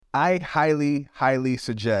I highly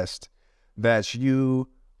suggest that you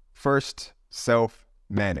first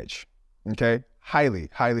self-manage, okay? Highly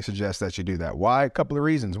suggest that you do that. Why? A couple of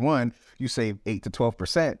reasons. One, you save 8 to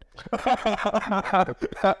 12%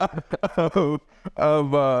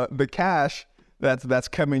 of the cash that's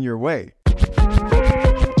coming your way.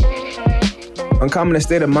 Uncommon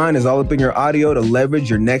State of Mind is all up in your audio to leverage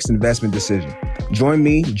your next investment decision. Join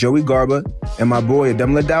me, Joey Garba, and my boy,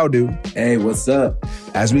 Ademla Daudu. Hey, what's up?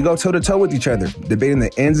 As we go toe-to-toe with each other, debating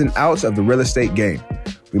the ins and outs of the real estate game.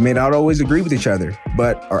 We may not always agree with each other,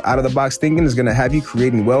 but our out-of-the-box thinking is going to have you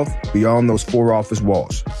creating wealth beyond those 4 office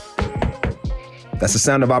walls. That's the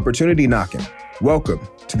sound of opportunity knocking. Welcome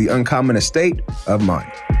to the Uncommon Estate of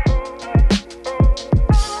Mind.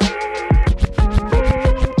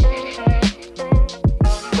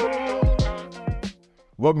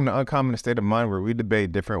 Welcome to Uncommon State of Mind, where we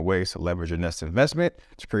debate different ways to leverage your next investment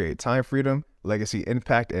to create time freedom, legacy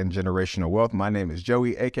impact, and generational wealth. My name is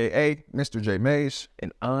Joey, a.k.a. Mr. J. Mays.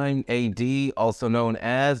 And I'm AD, also known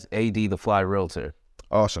as AD the Fly Realtor.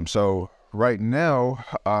 Awesome. So right now,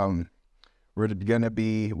 we're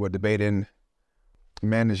debating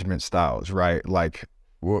management styles, right? Like,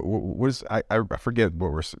 I forget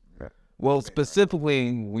what we're... Well,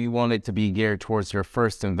 specifically, we want it to be geared towards your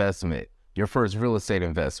first investment. Your first real estate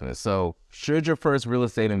investment. So should your first real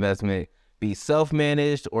estate investment be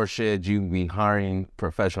self-managed, or should you be hiring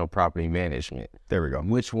professional property management? There we go.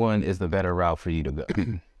 Which one is the better route for you to go?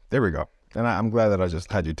 There we go. And I'm glad that I just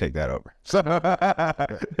had you take that over. So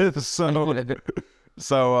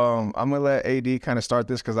I'm gonna let AD kind of start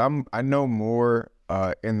this, because I know more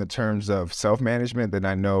in the terms of self-management than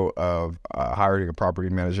I know of hiring a property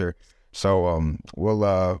manager. So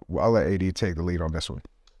I'll let AD take the lead on this one.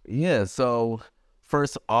 Yeah, so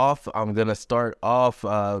first off, I'm going to start off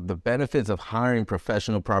the benefits of hiring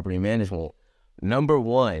professional property management. The number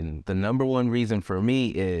one reason for me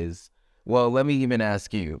is, well, let me even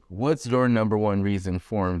ask you, what's your number one reason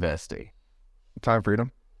for investing? Time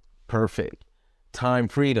freedom. Perfect. Time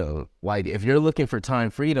freedom. Like, if you're looking for time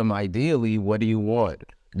freedom, ideally, what do you want?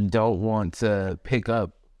 You don't want to pick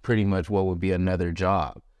up pretty much what would be another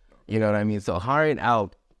job. You know what I mean? So hiring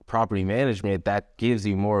out property management, that gives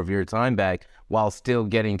you more of your time back while still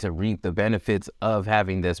getting to reap the benefits of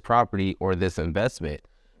having this property or this investment.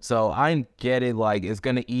 So I get it, like, it's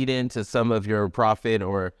going to eat into some of your profit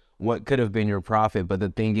or what could have been your profit. But the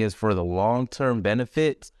thing is, for the long-term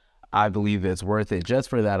benefits, I believe it's worth it just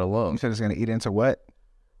for that alone. You said it's going to eat into what?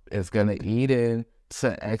 It's going to eat into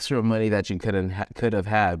extra money that you could have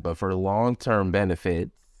had. But for long-term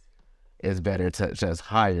benefits, it's better to just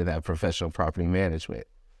hire that professional property management.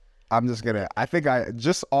 I think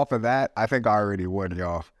off of that, I think I already won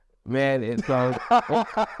y'all. Man, if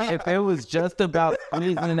it was just about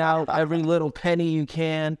squeezing out every little penny you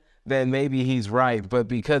can, then maybe he's right. But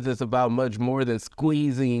because it's about much more than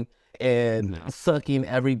squeezing and sucking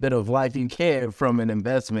every bit of life you can from an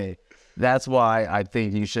investment, that's why I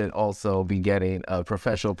think you should also be getting a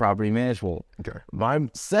professional property management. Okay. My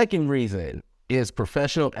second reason is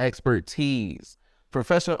professional expertise.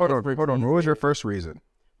 Hold on. What was your first reason?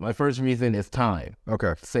 My first reason is time.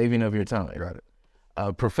 Okay. Saving of your time. Got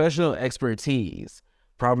it. Professional expertise.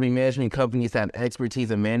 Property management companies have expertise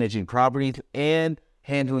in managing properties and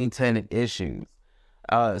handling tenant issues.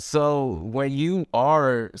 So when you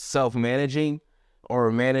are self-managing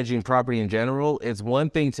or managing property in general, it's one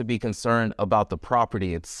thing to be concerned about the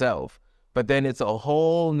property itself, but then it's a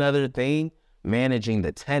whole nother thing managing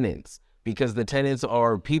the tenants, because the tenants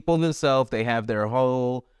are people themselves. They have their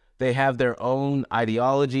own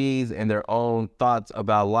ideologies and their own thoughts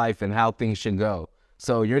about life and how things should go.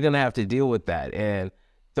 So you're going to have to deal with that. And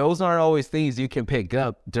those aren't always things you can pick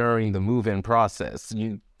up during the move-in process.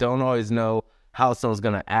 You don't always know how someone's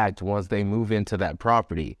going to act once they move into that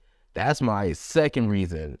property. That's my second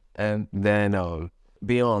reason. And then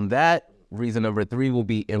beyond that, reason number 3 will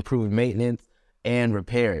be improved maintenance and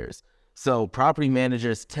repairs. So property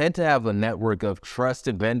managers tend to have a network of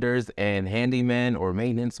trusted vendors and handymen or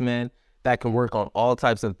maintenance men that can work on all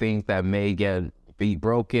types of things that may be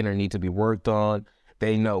broken or need to be worked on.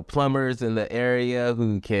 They know plumbers in the area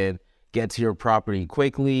who can get to your property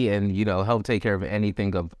quickly and, help take care of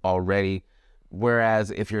anything already.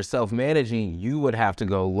 Whereas if you're self-managing, you would have to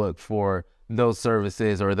go look for those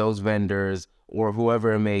services or those vendors or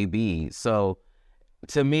whoever it may be. So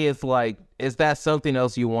to me, it's like, is that something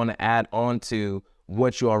else you want to add on to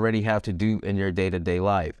what you already have to do in your day-to-day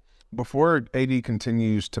life? Before AD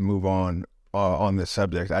continues to move on this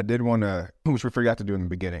subject, I did want to, which we forgot to do in the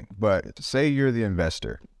beginning, but say you're the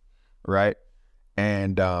investor, right?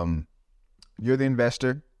 And you're the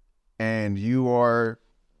investor and you are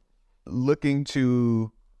looking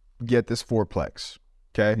to get this fourplex.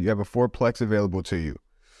 Okay, you have a fourplex available to you,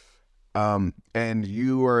 and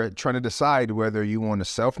you are trying to decide whether you want to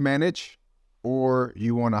self-manage or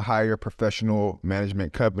you want to hire a professional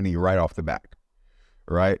management company right off the bat,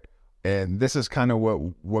 right? And this is kind of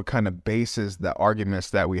what kind of bases the arguments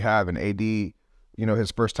that we have. And AD,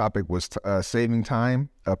 his first topic was saving time,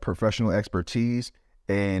 professional expertise,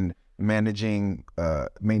 and managing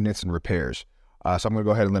maintenance and repairs. So I'm going to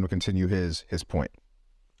go ahead and let him continue his point.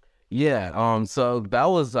 Yeah, so that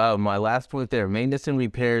was my last point there. Maintenance and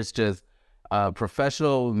repairs, just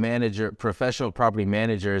professional property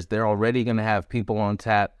managers, they're already going to have people on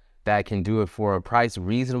tap that can do it for a price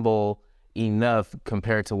reasonable enough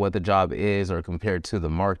compared to what the job is or compared to the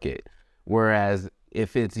market. Whereas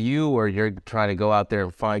if it's you or you're trying to go out there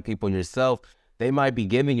and find people yourself, they might be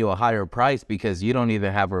giving you a higher price because you don't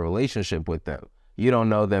even have a relationship with them. You don't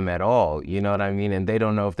know them at all, you know what I mean? And they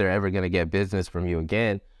don't know if they're ever going to get business from you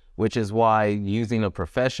again, which is why using a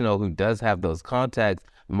professional who does have those contacts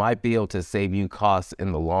might be able to save you costs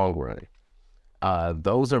in the long run.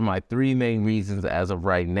 Those are my 3 main reasons as of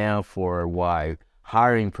right now for why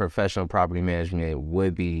hiring professional property management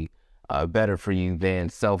would be better for you than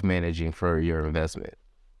self-managing for your investment.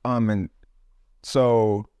 And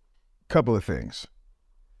so, couple of things.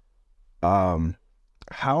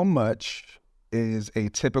 How much is a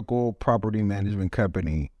typical property management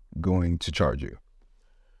company going to charge you?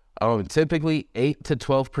 Typically 8 to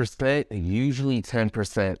 12%, usually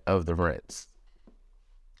 10% of the rents.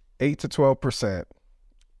 8 to 12%,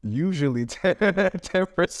 usually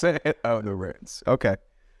 10% of the rents. Okay.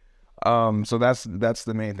 So that's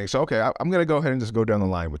the main thing. So, okay, I'm going to go ahead and just go down the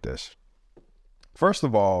line with this. First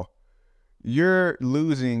of all, you're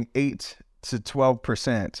losing 8 to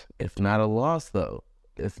 12%. It's not a loss, though.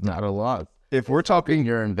 It's not a loss. If we're talking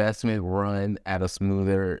your investment run at a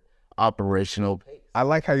smoother operational pace. I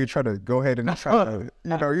like how you try to go ahead and try to,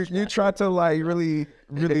 you try to like really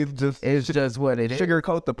just. It's just what it is.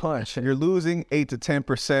 Sugarcoat the punch. You're losing 8 to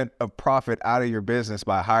 10% of profit out of your business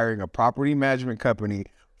by hiring a property management company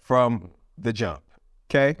from the jump.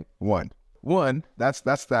 Okay, one. That's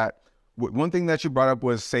that. One thing that you brought up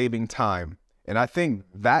was saving time, and I think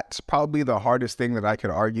that's probably the hardest thing that I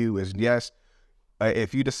could argue is yes,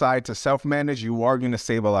 if you decide to self-manage, you are going to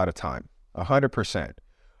save a lot of time, 100%.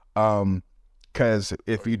 Because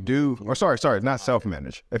if you do, or sorry, not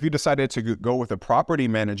self-manage. If you decided to go with a property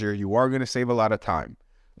manager, you are going to save a lot of time,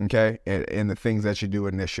 okay, in the things that you do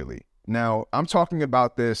initially. Now, I'm talking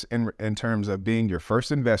about this in terms of being your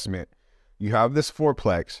first investment. You have this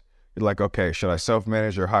fourplex. You're like, okay, should I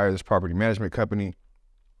self-manage or hire this property management company?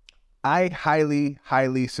 I highly,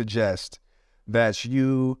 highly suggest that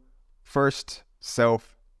you first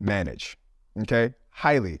self-manage, okay?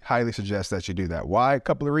 Highly, highly suggest that you do that. Why? A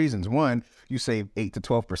couple of reasons. One, you save 8 to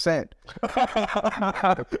 12%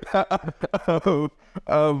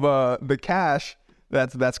 of the cash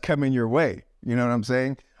that's coming your way. You know what I'm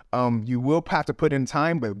saying? You will have to put in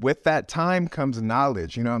time, but with that time comes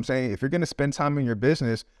knowledge. You know what I'm saying? If you're going to spend time in your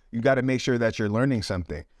business, you got to make sure that you're learning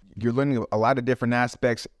something. You're learning a lot of different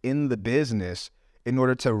aspects in the business in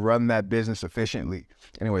order to run that business efficiently.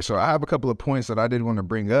 Anyway, so I have a couple of points that I did want to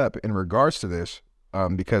bring up in regards to this,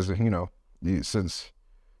 because, since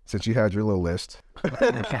you had your little list.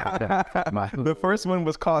 The first one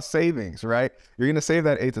was cost savings, right? You're going to save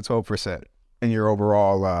that 8 to 12% in your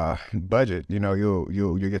overall budget.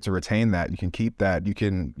 You'll get to retain that. You can keep that. You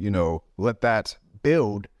can, let that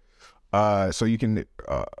build so you can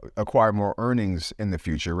acquire more earnings in the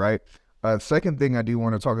future, right? Second thing I do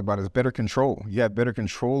want to talk about is better control. You have better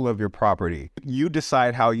control of your property. You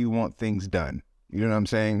decide how you want things done. You know what I'm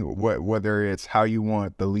saying? Whether it's how you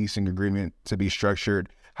want the leasing agreement to be structured,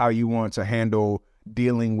 how you want to handle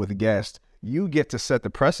dealing with guests, you get to set the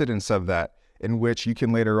precedence of that in which you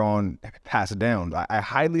can later on pass it down. I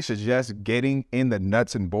highly suggest getting in the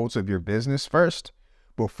nuts and bolts of your business first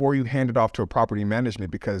before you hand it off to a property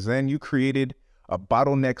management, because then you created a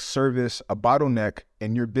bottleneck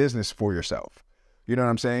in your business for yourself. You know what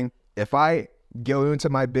I'm saying? If I go into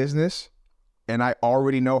my business and I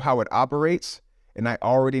already know how it operates and I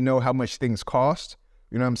already know how much things cost,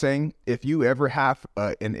 you know what I'm saying? If you ever have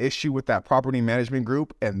an issue with that property management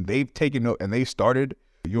group and they've taken note and they started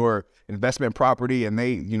your investment property and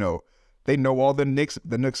they know all the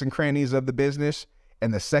nooks and crannies of the business,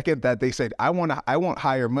 and the second that they said, I want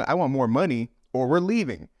more money, or we're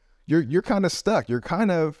leaving, you're kind of stuck. You're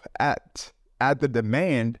kind of at the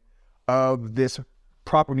demand of this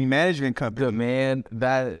property management company. Demand,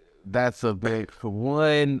 that's a big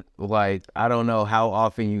one. Like, I don't know how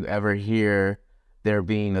often you ever hear there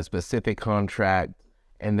being a specific contract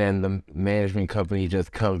and then the management company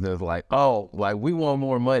just comes and is like, oh, like we want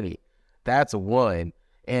more money. That's one.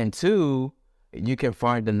 And two, you can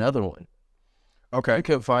find another one. Okay. You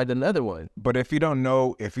can find another one. But if you don't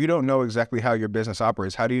know exactly how your business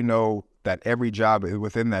operates, how do you know that every job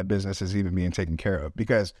within that business is even being taken care of?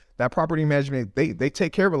 Because that property management, they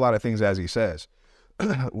take care of a lot of things, as he says.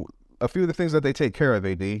 A few of the things that they take care of,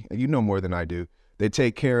 AD, and you know more than I do, they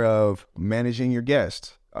take care of managing your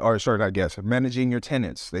guests, or sorry, not guests, managing your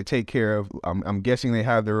tenants. They take care of, I'm guessing they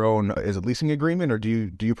have their own, is it leasing agreement, or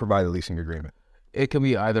do you provide a leasing agreement? It can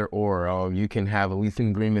be either or. You can have a leasing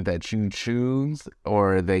agreement that you choose,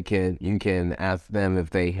 or you can ask them if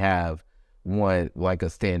they have one, like a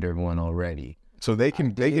standard one already. So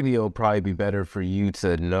it'll probably be better for you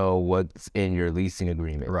to know what's in your leasing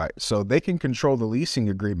agreement. Right. So they can control the leasing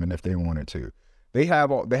agreement if they wanted to. They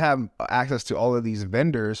have access to all of these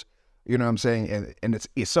vendors. You know what I'm saying? And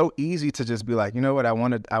it's so easy to just be like, you know what, I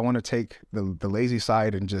want to take the lazy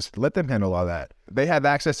side and just let them handle all that. They have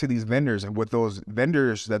access to these vendors, and with those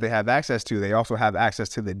vendors that they have access to, they also have access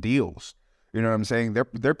to the deals. You know what I'm saying?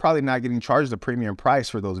 They're probably not getting charged a premium price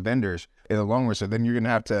for those vendors in the long run. So then you're gonna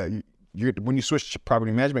have to when you switch to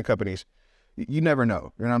property management companies, you never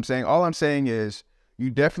know. You know what I'm saying? All I'm saying is you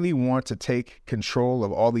definitely want to take control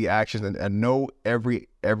of all the actions and know every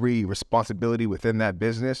responsibility within that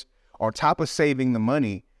business. On top of saving the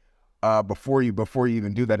money, before you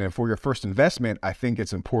even do that, and for your first investment, I think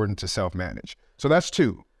it's important to self-manage. So that's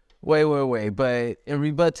two. Wait. But in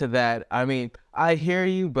rebut to that, I mean, I hear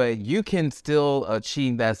you, but you can still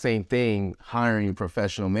achieve that same thing hiring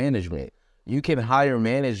professional management. You can hire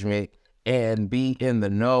management and be in the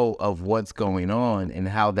know of what's going on and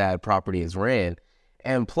how that property is ran.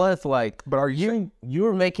 And plus, like, but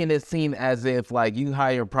you're making it seem as if like you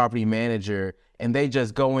hire a property manager and they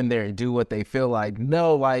just go in there and do what they feel like.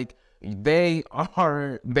 No, like they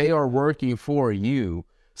are working for you.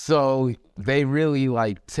 So they really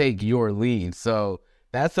like take your lead. So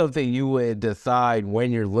that's something you would decide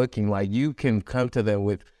when you're looking. Like you can come to them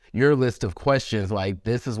with your list of questions. Like,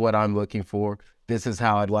 this is what I'm looking for. This is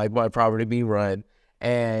how I'd like my property to be run.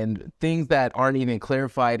 And things that aren't even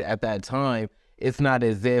clarified at that time, it's not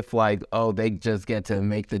as if like, oh, they just get to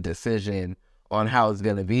make the decision on how it's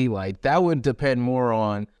going to be. Like that would depend more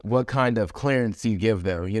on what kind of clearance you give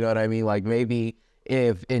them. You know what I mean? Like maybe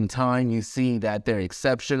if in time you see that they're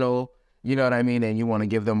exceptional, you know what I mean? And you want to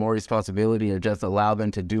give them more responsibility or just allow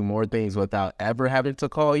them to do more things without ever having to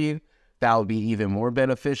call you, that would be even more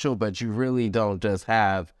beneficial. But you really don't just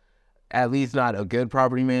have, at least not a good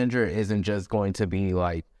property manager isn't just going to be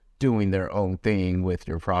like doing their own thing with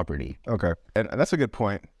your property. Okay. And that's a good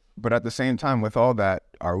point. But at the same time, with all that,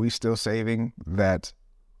 are we still saving that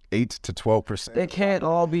 8 to 12%? It can't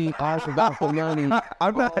all be all about the money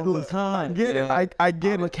I'm not all the time. I get it. I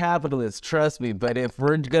get I'm a capitalist, trust me. But if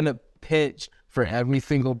we're going to pitch for every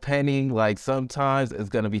single penny, like sometimes it's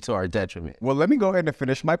going to be to our detriment. Well, let me go ahead and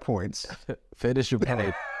finish my points. Finish your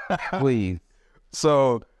point, please.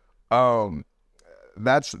 So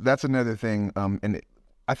that's another thing. And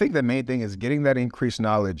I think the main thing is getting that increased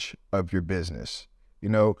knowledge of your business. You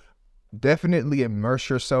know, definitely immerse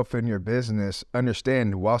yourself in your business,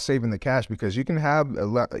 understand while saving the cash, because you can have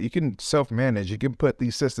you can self-manage, you can put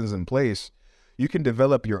these systems in place, you can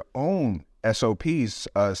develop your own SOPs,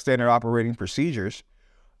 standard operating procedures,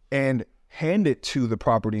 and hand it to the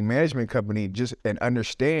property management company and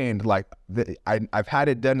understand like I've had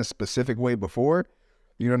it done a specific way before.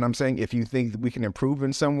 You know what I'm saying? If you think we can improve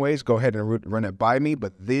in some ways, go ahead and run it by me.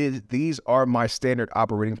 But these are my standard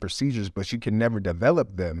operating procedures, but you can never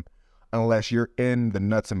develop them unless you're in the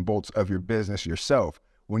nuts and bolts of your business yourself.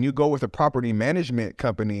 When you go with a property management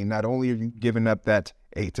company, not only are you giving up that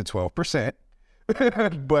 8 to 12%,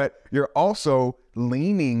 but you're also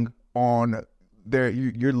leaning on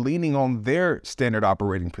you're leaning on their standard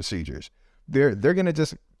operating procedures. They're gonna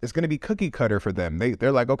just, it's gonna be cookie cutter for them.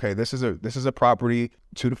 They're like, okay, this is a property,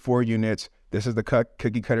 2 to 4 units. This is the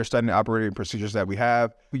cookie cutter standard operating procedures that we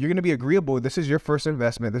have. You're gonna be agreeable. This is your first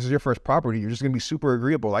investment. This is your first property. You're just gonna be super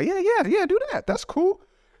agreeable. Like, yeah, do that. That's cool.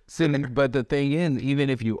 But the thing is, even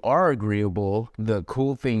if you are agreeable, the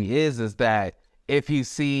cool thing is that if you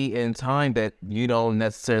see in time that you don't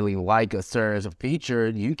necessarily like a certain feature,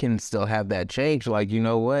 you can still have that change. Like, you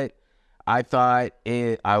know what? I thought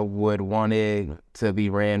I would want it to be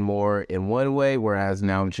ran more in one way, whereas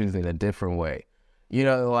now I'm choosing a different way. You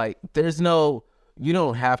know, like you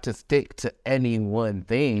don't have to stick to any one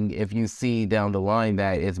thing if you see down the line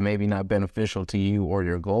that it's maybe not beneficial to you or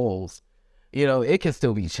your goals. You know, it can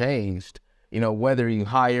still be changed. whether you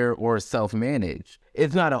hire or self-manage.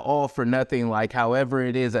 It's not an all for nothing, like however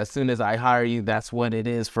it is, as soon as I hire you, that's what it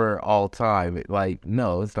is for all time. Like,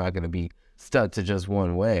 no, it's not going to be stuck to just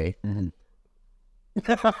one way. Mm-hmm.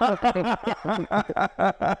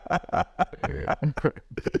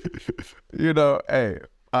 Hey,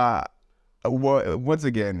 once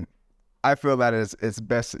again, I feel that it's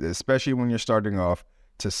best, especially when you're starting off,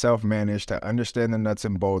 to self-manage, to understand the nuts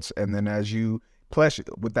and bolts, and then as you plus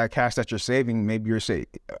with that cash that you're saving, maybe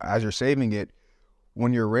as you're saving it,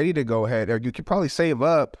 when you're ready to go ahead, or you could probably save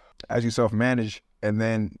up as you self-manage and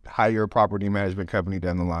then hire a property management company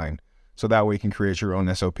down the line. So that way you can create your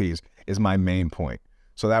own SOPs is my main point.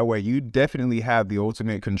 So that way you definitely have the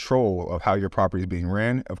ultimate control of how your property is being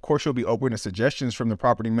ran. Of course, you'll be open to suggestions from the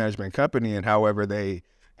property management company and however they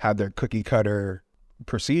have their cookie cutter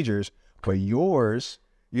procedures, but yours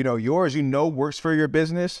works for your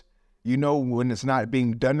business. You know when it's not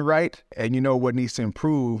being done right, and you know what needs to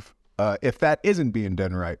improve if that isn't being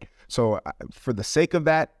done right. So for the sake of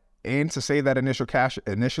that, and to save that initial cash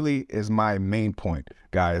initially is my main point,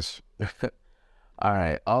 guys. All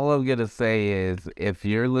right. All I'm going to say is if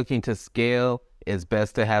you're looking to scale, it's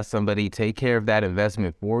best to have somebody take care of that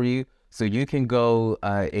investment for you so you can go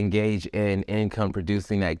engage in income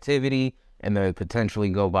producing activity and then potentially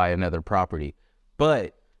go buy another property.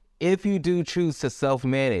 But if you do choose to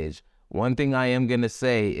self-manage, one thing I am going to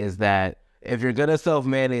say is that if you're going to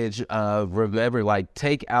self-manage, remember,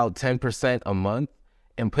 take out 10% a month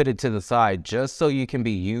and put it to the side just so you can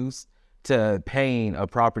be used to paying a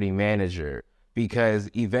property manager. Because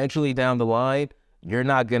eventually down the line, you're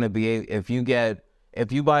not going to be able, if you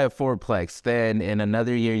buy a fourplex, then in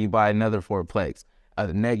another year you buy another fourplex.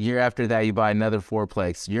 Next year after that, you buy another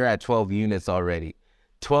fourplex. You're at 12 units already.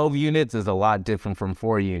 12 units is a lot different from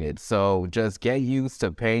 4 units. So just get used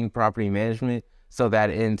to paying property management so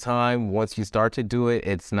that in time, once you start to do it,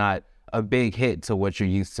 it's not a big hit to what you're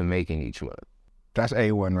used to making each month. That's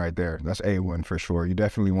A1 right there. That's A1 for sure. You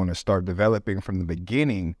definitely want to start developing from the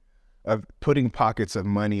beginning of putting pockets of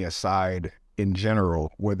money aside in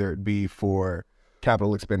general, whether it be for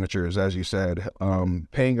capital expenditures, as you said,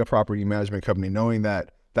 paying a property management company, knowing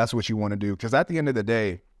that that's what you want to do. Because at the end of the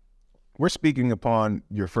day, we're speaking upon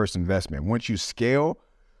your first investment. Once you scale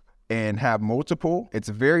and have multiple, it's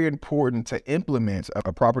very important to implement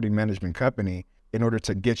a property management company in order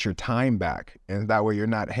to get your time back. And that way you're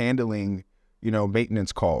not handling,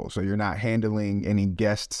 maintenance calls, or you're not handling any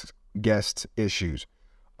guest issues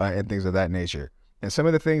and things of that nature. And some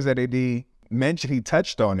of the things that AD mentioned, he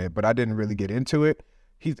touched on it, but I didn't really get into it.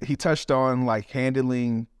 He touched on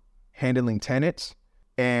handling tenants.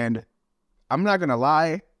 And I'm not going to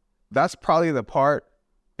lie, that's probably the part,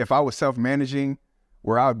 if I was self-managing,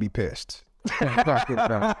 where I would be pissed.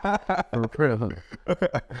 I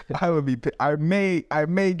would be. I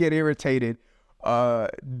may get irritated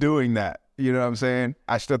doing that. You know what I'm saying?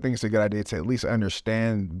 I still think it's a good idea to at least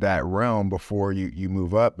understand that realm before you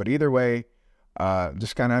move up. But either way,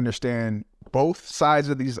 just kind of understand both sides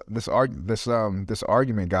of this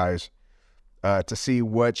argument, guys, to see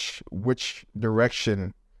which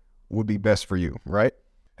direction would be best for you, right?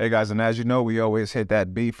 Hey guys, and as you know, we always hit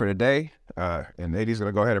that B for today, and AD's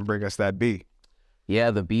gonna go ahead and bring us that B. Yeah,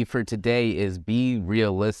 the B for today is be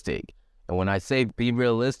realistic. And when I say be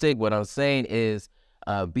realistic, what I'm saying is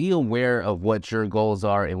be aware of what your goals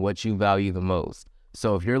are and what you value the most.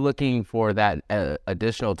 So if you're looking for that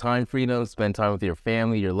additional time freedom, spend time with your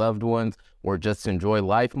family, your loved ones, or just enjoy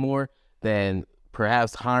life more, then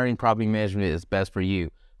perhaps hiring property management is best for you.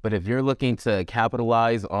 But if you're looking to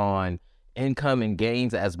capitalize on income and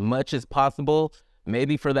gains as much as possible,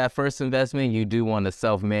 maybe for that first investment, you do want to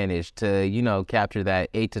self-manage to, capture that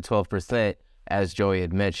 8 to 12%, as Joey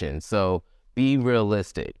had mentioned. So be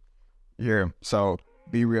realistic. Yeah. So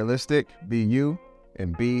be realistic, be you,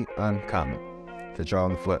 and be uncommon. Catch y'all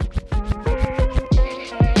on the flip.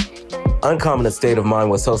 Uncommon A State of Mind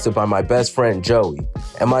was hosted by my best friend Joey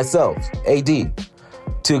and myself, AD.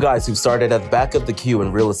 Two guys who started at the back of the queue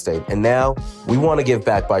in real estate, and now we want to give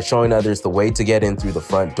back by showing others the way to get in through the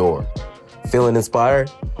front door. Feeling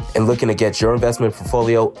inspired and looking to get your investment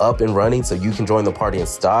portfolio up and running so you can join the party in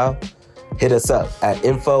style? Hit us up at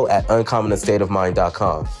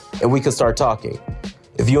info@uncommonastateofmind.com and we can start talking.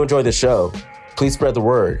 If you enjoy the show, please spread the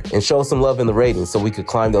word and show some love in the ratings so we could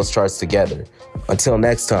climb those charts together. Until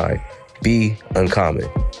next time, be uncommon.